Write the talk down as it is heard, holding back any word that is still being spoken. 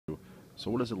So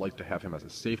what is it like to have him as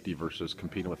a safety versus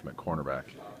competing with him at cornerback?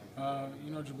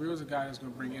 You know, Jabrill's a guy that's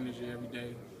going to bring energy every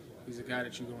day. He's a guy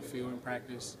that you're going to feel in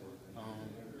practice.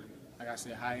 Like I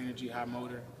said, high energy, high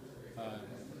motor.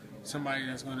 Somebody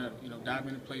that's going to, dive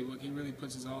in the playbook. He really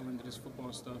puts his all into this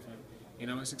football stuff.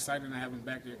 And, it's exciting to have him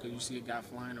back there because you see a guy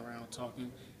flying around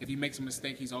talking. If he makes a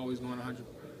mistake, he's always going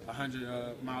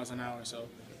 100 miles an hour. So,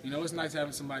 it's nice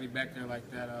having somebody back there like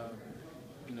that.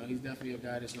 He's definitely a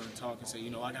guy that's going to talk and say,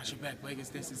 I got your back, Blake. It's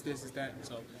this, it's this, it's that.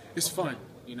 So it's fun.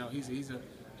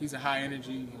 He's a high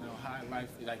energy, high life.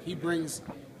 Like he brings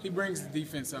the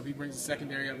defense up. He brings the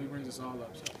secondary up. He brings us all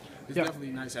up. So it's definitely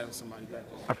nice having somebody back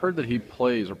there. I've heard that he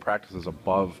plays or practices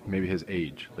above maybe his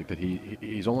age, like that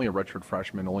he's only a redshirt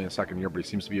freshman, only a second year, but he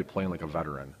seems to be playing like a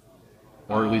veteran,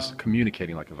 or at least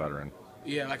communicating like a veteran.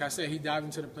 Yeah, like I said, he dives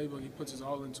into the playbook. He puts his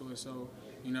all into it. So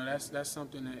that's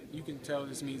something that you can tell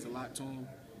this means a lot to him,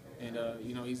 and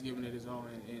he's giving it his all,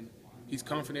 and he's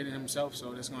confident in himself.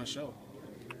 So that's going to show.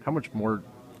 How much more?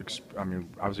 I mean,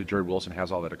 obviously Jerry Wilson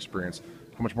has all that experience.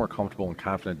 How much more comfortable and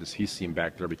confident does he seem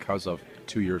back there because of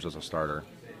 2 years as a starter?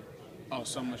 Oh,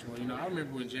 so much more. I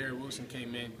remember when Jerry Wilson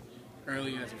came in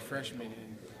early as a freshman,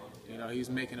 and he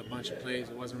was making a bunch of plays.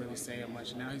 It wasn't really saying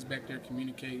much. Now he's back there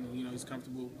communicating. He's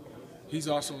comfortable. He's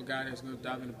also a guy that's going to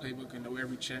dive in the playbook and know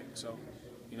every check. So,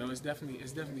 it's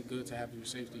definitely good to have your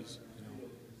safeties,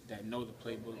 that know the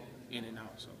playbook in and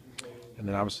out. So. And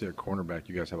then obviously at cornerback,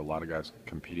 you guys have a lot of guys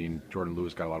competing. Jordan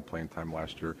Lewis got a lot of playing time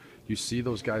last year. You see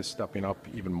those guys stepping up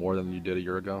even more than you did a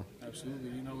year ago? Absolutely.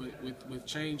 With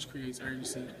change creates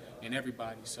urgency in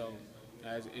everybody. So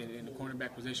as in the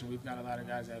cornerback position, we've got a lot of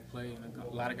guys that play and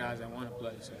a lot of guys that want to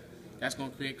play. So that's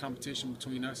going to create competition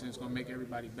between us, and it's going to make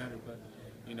everybody better. But,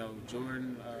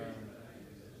 Jordan,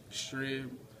 Strib,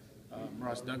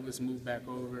 Ross Douglas moved back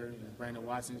over, and Brandon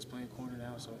Watson is playing corner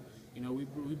now. So,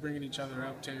 we bringing each other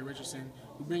up. Terry Richardson,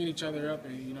 we bringing each other up,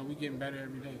 and we getting better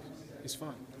every day. It's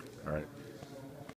fun. All right.